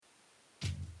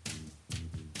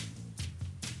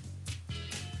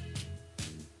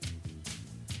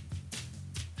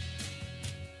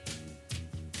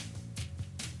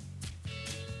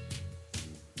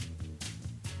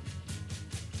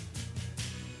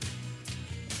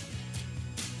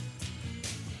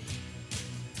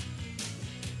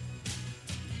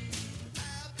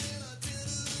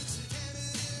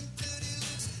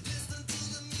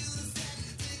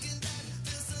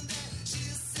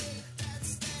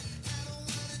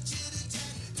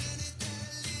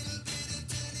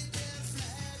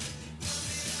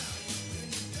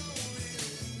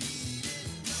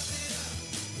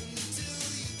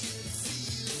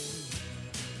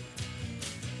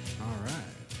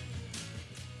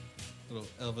Little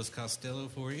Elvis Costello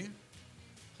for you.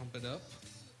 Pump It Up.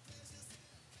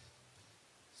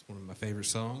 It's one of my favorite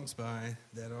songs by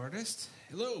that artist.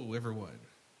 Hello, everyone.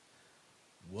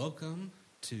 Welcome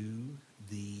to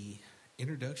the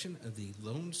introduction of the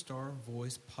Lone Star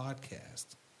Voice podcast.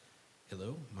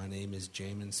 Hello, my name is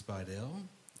Jamin Spidell.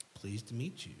 Pleased to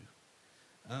meet you.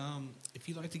 If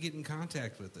you'd like to get in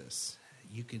contact with us,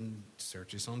 you can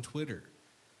search us on Twitter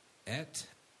at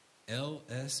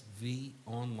LSV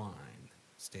Online.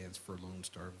 Stands for Lone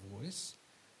Star Voice.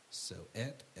 So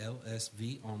at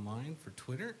LSV Online for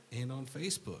Twitter, and on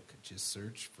Facebook, just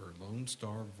search for Lone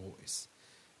Star Voice.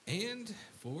 And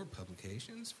for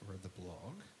publications for the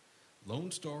blog,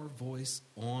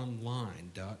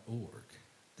 LoneStarVoiceOnline.org.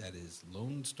 That is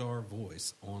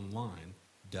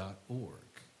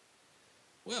LoneStarVoiceOnline.org.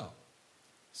 Well,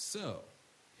 so,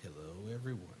 hello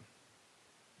everyone.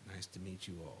 Nice to meet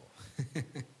you all.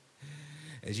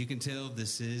 As you can tell,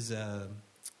 this is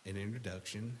an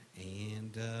introduction,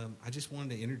 and I just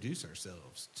wanted to introduce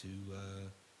ourselves to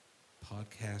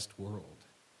podcast world.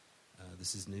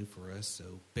 This is new for us,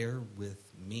 so bear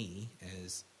with me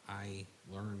as I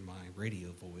learn my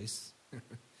radio voice,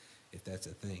 if that's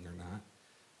a thing or not.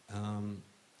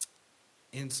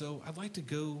 And so I'd like to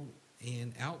go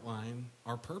and outline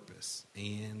our purpose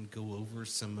and go over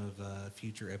some of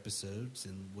future episodes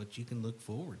and what you can look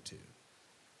forward to.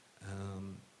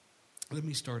 Let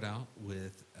me start out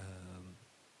with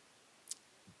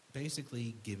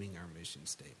basically giving our mission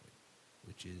statement,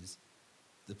 which is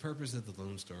the purpose of the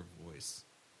Lone Star Voice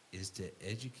is to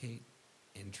educate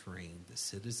and train the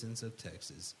citizens of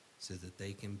Texas so that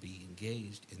they can be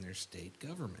engaged in their state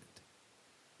government.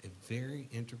 A very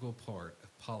integral part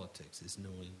of politics is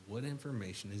knowing what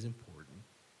information is important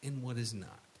and what is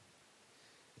not.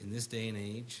 In this day and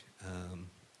age,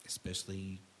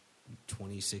 especially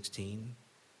 2016,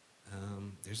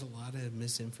 there's a lot of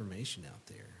misinformation out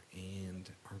there, and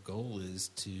our goal is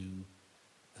to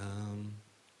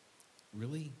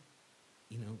really,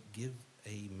 give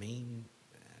a main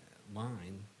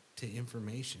line to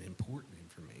information, important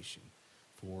information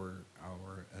for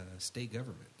our state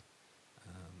government.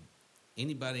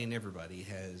 Anybody and everybody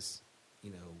has,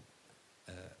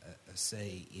 a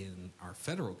say in our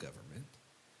federal government.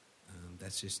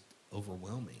 That's just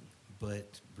overwhelming.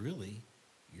 But really,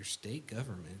 your state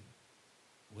government,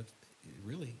 it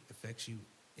really affects you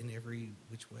in every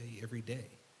which way, every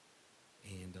day.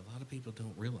 And a lot of people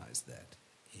don't realize that.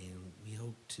 And we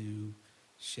hope to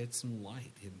shed some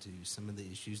light into some of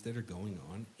the issues that are going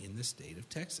on in the state of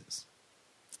Texas.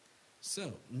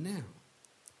 So, now,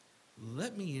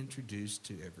 let me introduce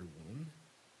to everyone.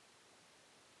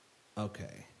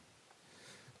 Okay.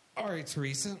 All right,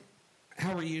 Teresa.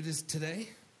 How are you today?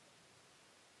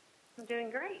 I'm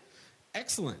doing great.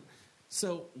 Excellent.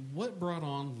 So, what brought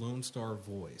on Lone Star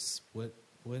Voice? What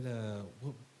brought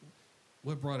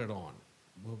it on?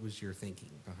 What was your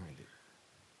thinking behind it?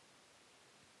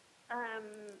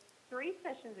 3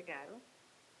 sessions ago,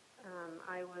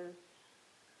 I was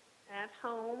at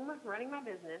home running my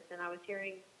business, and I was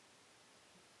hearing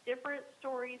different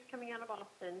stories coming out of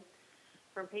Austin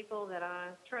from people that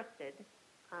I trusted.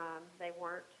 They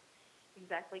weren't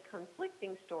exactly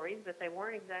conflicting stories, but they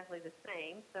weren't exactly the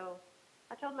same. So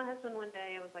I told my husband one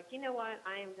day, I was like, you know what,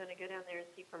 I am going to go down there and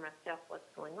see for myself what's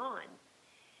going on.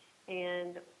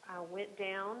 And I went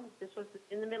down. This was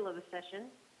in the middle of the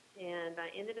session, and I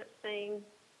ended up staying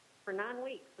for 9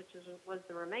 weeks, which was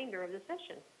the remainder of the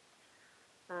session.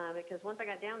 Because once I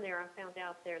got down there, I found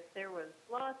out there was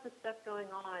lots of stuff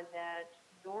going on that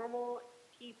normal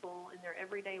people in their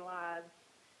everyday lives,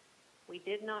 we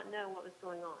did not know what was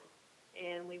going on.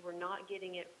 And we were not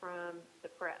getting it from the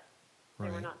press. Right.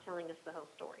 They were not telling us the whole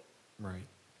story. Right.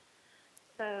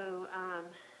 So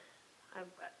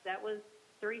that was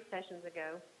 3 sessions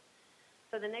ago.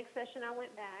 So the next session I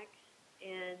went back,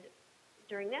 and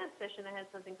during that session I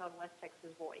had something called West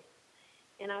Texas Voice.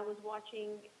 And I was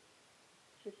watching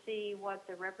to see what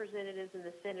the representatives and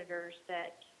the senators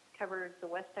that covered the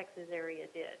West Texas area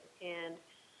did. And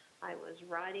I was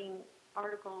writing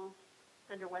articles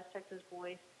under West Texas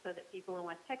Voice so that people in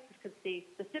West Texas could see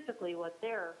specifically what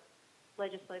their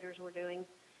legislators were doing.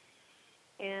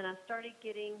 And I started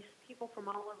getting people from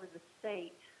all over the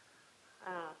state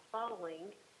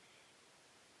following,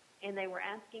 and they were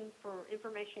asking for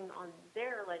information on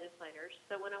their legislators.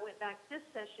 So when I went back this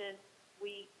session,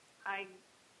 I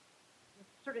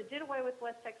sort of did away with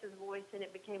West Texas Voice, and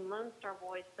it became Lone Star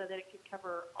Voice so that it could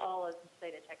cover all of the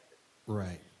state of Texas.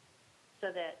 Right.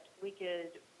 So that we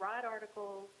could write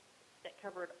articles that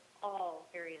covered all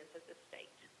areas of the state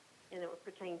and that would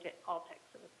pertain to all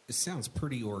Texans. It sounds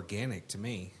pretty organic to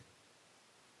me.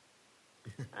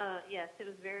 Yes, it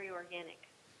was very organic.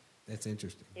 That's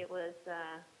interesting. It was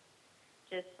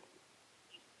just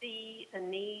you see a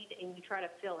need and you try to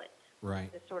fill it.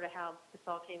 Right. That's sort of how this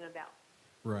all came about.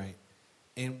 Right.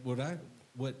 And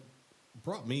what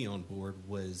brought me on board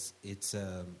was it's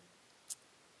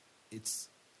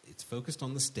focused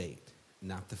on the state,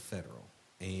 not the federal.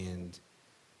 And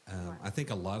I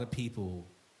think a lot of people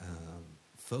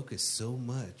focus so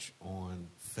much on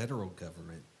federal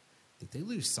government that they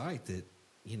lose sight that,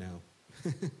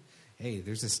 hey,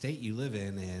 there's a state you live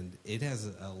in, and it has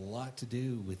a lot to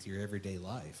do with your everyday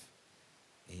life.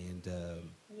 And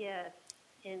yes,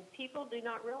 and people do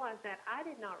not realize that. I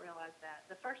did not realize that.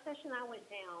 The first session I went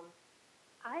down,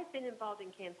 I had been involved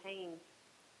in campaigns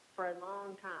for a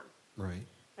long time. Right.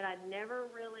 But I never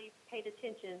really paid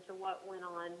attention to what went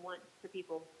on once the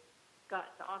people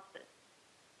got to Austin.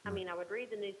 I mean, I would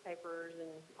read the newspapers and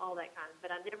all that kind of,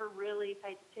 but I never really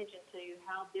paid attention to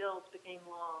how bills became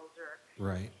laws or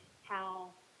right.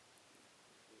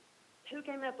 Who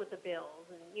came up with the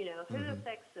bills and, who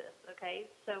affects this,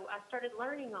 okay? So I started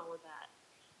learning all of that.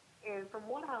 And from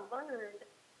what I learned,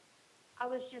 I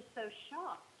was just so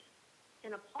shocked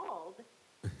and appalled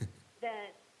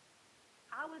that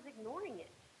I was ignoring it.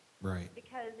 Right.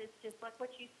 Because it's just like what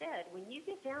you said. When you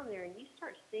get down there and you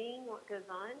start seeing what goes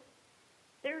on,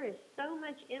 there is so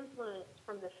much influence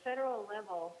from the federal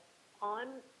level on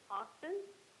Austin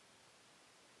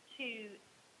to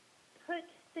put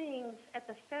things at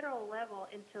the federal level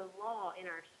into law in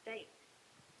our state.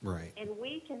 Right. And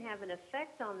we can have an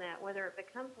effect on that, whether it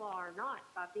becomes law or not,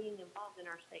 by being involved in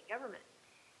our state government.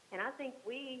 And I think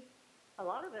a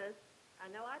lot of us, I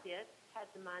know I did, had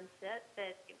the mindset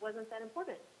that it wasn't that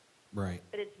important. Right.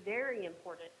 But it's very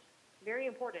important, very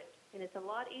important. And it's a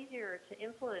lot easier to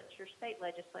influence your state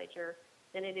legislature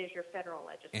than it is your federal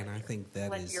legislature. And I think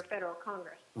that is your federal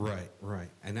Congress. Right, right.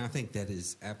 And I think that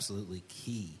is absolutely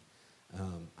key.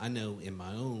 I know in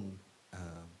my own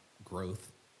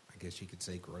growth, I guess you could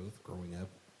say growth, growing up,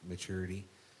 maturity,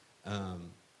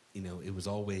 it was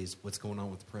always what's going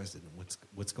on with the president,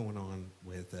 what's going on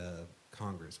with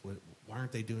Congress, why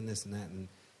aren't they doing this and that? And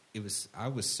I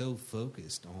was so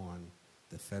focused on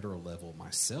the federal level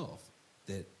myself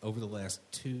that over the last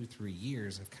 2-3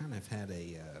 years, I've kind of had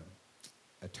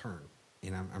a turn,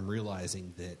 and I'm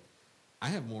realizing that I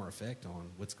have more effect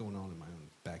on what's going on in my own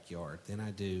backyard than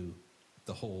I do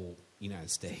the whole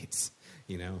United States.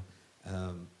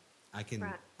 I can,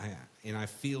 right. I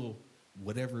feel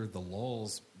whatever the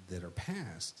laws that are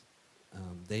passed,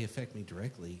 they affect me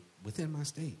directly within my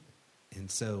state, and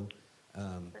so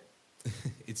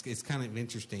it's kind of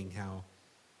interesting how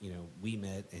we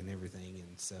met and everything,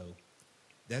 and so.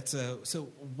 That's so.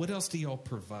 What else do y'all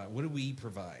provide? What do we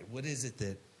provide? What is it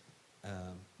that,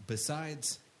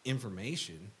 besides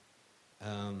information,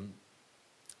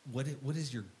 what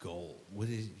is your goal? What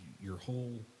is your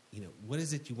whole? What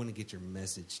is it you want to get your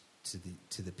message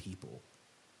to the people?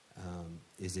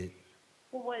 Is it?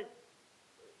 Well, what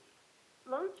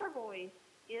Lone Star Voice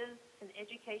is an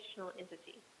educational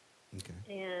entity. Okay.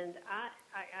 And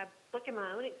I look at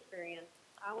my own experience.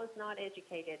 I was not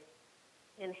educated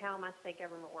in how my state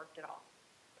government worked at all.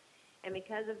 And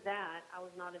because of that, I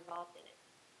was not involved in it.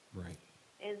 Right.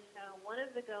 And so one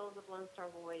of the goals of Lone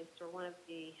Star Voice, or one of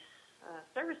the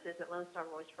services that Lone Star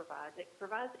Voice provides, it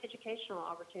provides educational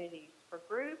opportunities for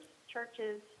groups,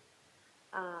 churches,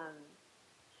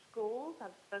 schools.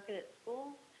 I've spoken at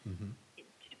schools. Mm-hmm.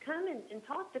 To come and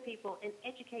talk to people and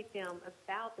educate them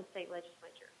about the state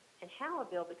legislature and how a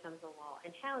bill becomes a law,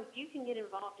 and how you can get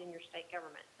involved in your state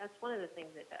government. That's one of the things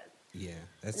it does. Yeah.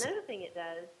 Another thing it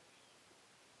does,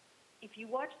 if you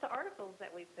watch the articles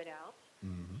that we put out,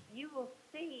 mm-hmm. you will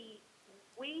see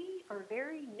we are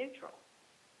very neutral.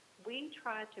 We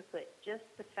try to put just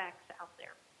the facts out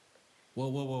there.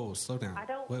 Whoa, slow down. I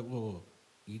don't... Whoa.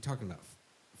 Are you talking about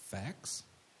facts?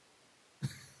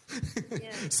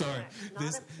 Yes, sorry. Facts,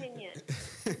 not opinion.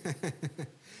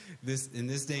 In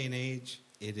this day and age,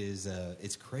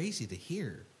 it's crazy to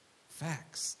hear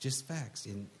facts, just facts,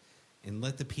 and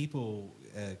let the people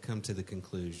come to the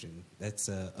conclusion. That's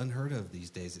unheard of these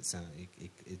days.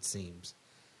 It seems.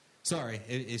 Sorry,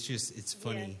 it's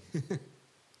funny. Yes.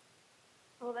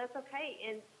 Well, that's okay,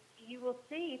 and you will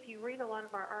see if you read a lot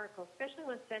of our articles, especially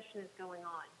when session is going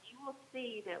on, you will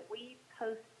see that we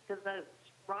post the votes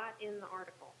right in the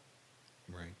article.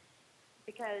 Right.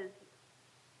 Because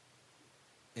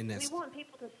we want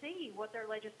people to see what their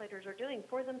legislators are doing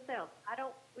for themselves.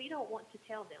 We don't want to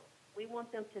tell them. We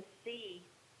want them to see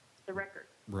the record.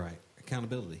 Right.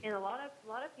 Accountability. And a lot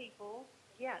of people,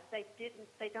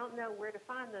 they don't know where to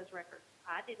find those records.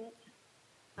 I didn't.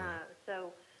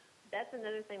 So that's that's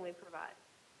another thing we provide.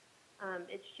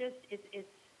 It's just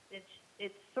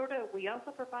it's sort of, we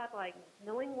also provide like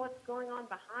knowing what's going on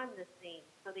behind the scenes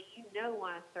so that you know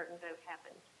why a certain vote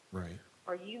happened, Right.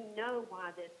 or you know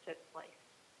why this took place.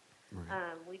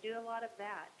 Right. We do a lot of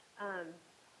that.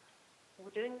 We're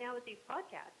doing now with these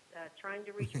podcasts, trying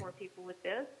to reach more people with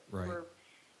this. Right. We're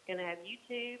going to have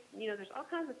YouTube. You know, there's all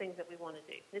kinds of things that we want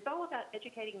to do. It's all about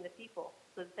educating the people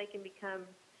so that they can become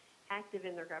active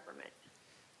in their government.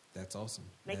 That's awesome.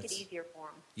 Make it easier for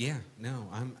them. Yeah, no,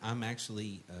 I'm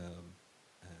actually,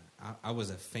 I was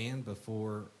a fan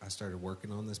before I started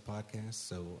working on this podcast,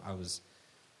 so I was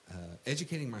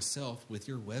educating myself with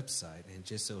your website, and it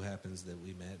just so happens that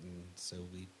we met, and so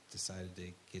we decided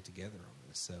to get together on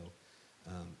this. So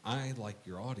I, like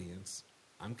your audience,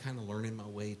 I'm kind of learning my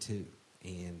way too,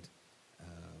 and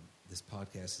this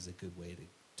podcast is a good way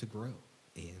to grow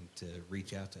and to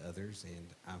reach out to others, and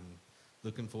I'm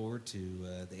looking forward to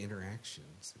the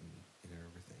interactions and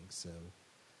everything. So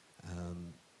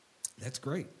that's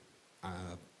great.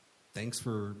 Thanks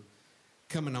for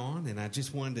coming on, and I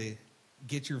just wanted to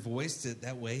get your voice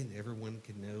that way everyone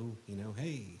can know,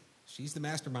 hey, she's the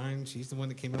mastermind. She's the one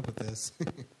that came up with this.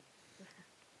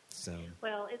 So.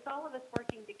 Well, it's all of us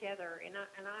working together, and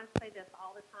I say this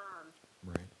all the time.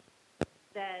 Right.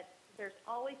 That there's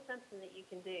always something that you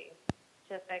can do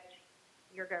to affect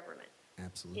your government.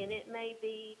 Absolutely. And it may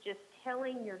be just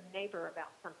telling your neighbor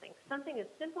about something. Something as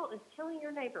simple as telling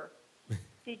your neighbor,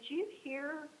 did you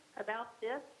hear about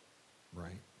this?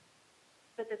 Right.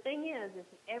 But the thing is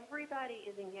everybody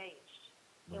is engaged,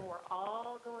 right, and we're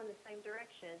all going the same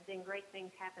direction, then great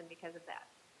things happen because of that.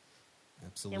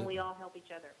 Absolutely. And we all help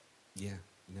each other. Yeah.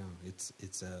 No,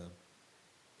 it's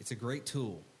a great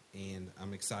tool, and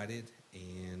I'm excited,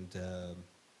 and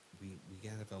we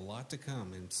got a lot to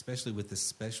come, and especially with this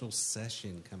special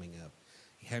session coming up.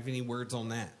 You have any words on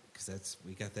that? Because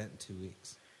we got that in 2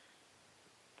 weeks.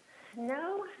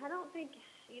 No, I don't think.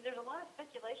 There's a lot of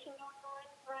speculation going on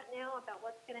right now about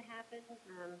what's going to happen.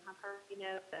 I've heard,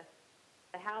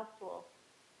 the House will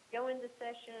go into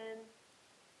session,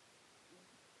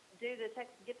 get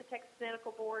the Texas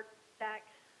Medical Board back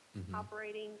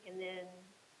operating, and then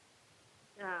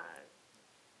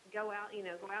go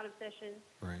out of session.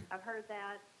 Right. I've heard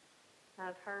that.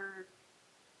 I've heard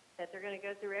that they're going to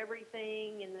go through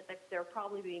everything, and that there'll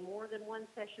probably be more than one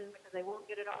session because they won't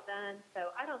get it all done. So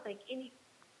I don't think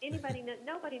anybody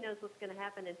nobody knows what's going to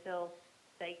happen until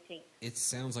the 18th. It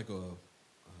sounds like a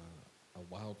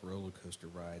wild roller coaster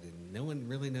ride, and no one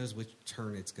really knows which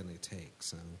turn it's going to take.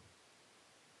 So.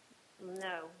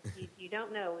 No, you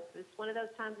don't know. It's one of those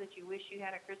times that you wish you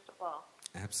had a crystal ball.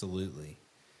 Absolutely.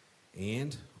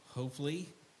 And hopefully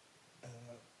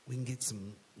we can get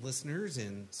some listeners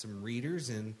and some readers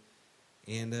and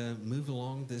move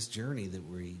along this journey that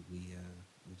we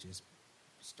just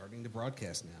starting to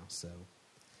broadcast now. So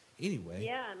anyway.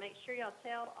 Yeah, make sure y'all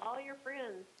tell all your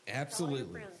friends.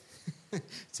 Absolutely.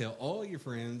 Tell all your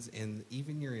friends and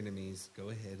even your enemies. Go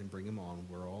ahead and bring them on.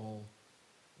 We're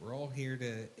all here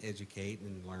to educate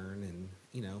and learn and,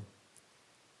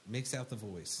 mix out the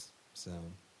voice. So.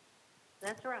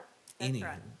 That's right. Anyhow.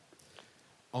 Right.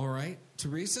 All right.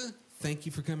 Teresa, thank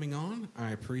you for coming on.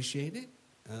 I appreciate it.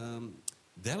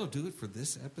 That'll do it for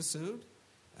this episode.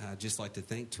 I'd just like to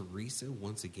thank Teresa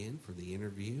once again for the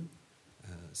interview.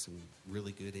 Some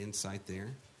really good insight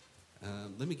there.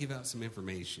 Let me give out some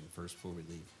information first before we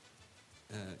leave.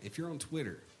 If you're on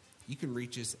Twitter, you can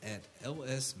reach us at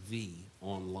LSV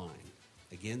Online.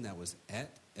 Again, that was at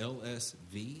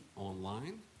LSV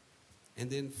Online. And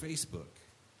then Facebook.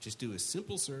 Just do a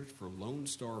simple search for Lone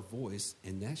Star Voice,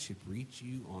 and that should reach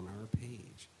you on our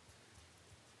page.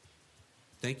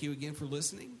 Thank you again for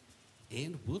listening,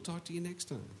 and we'll talk to you next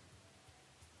time.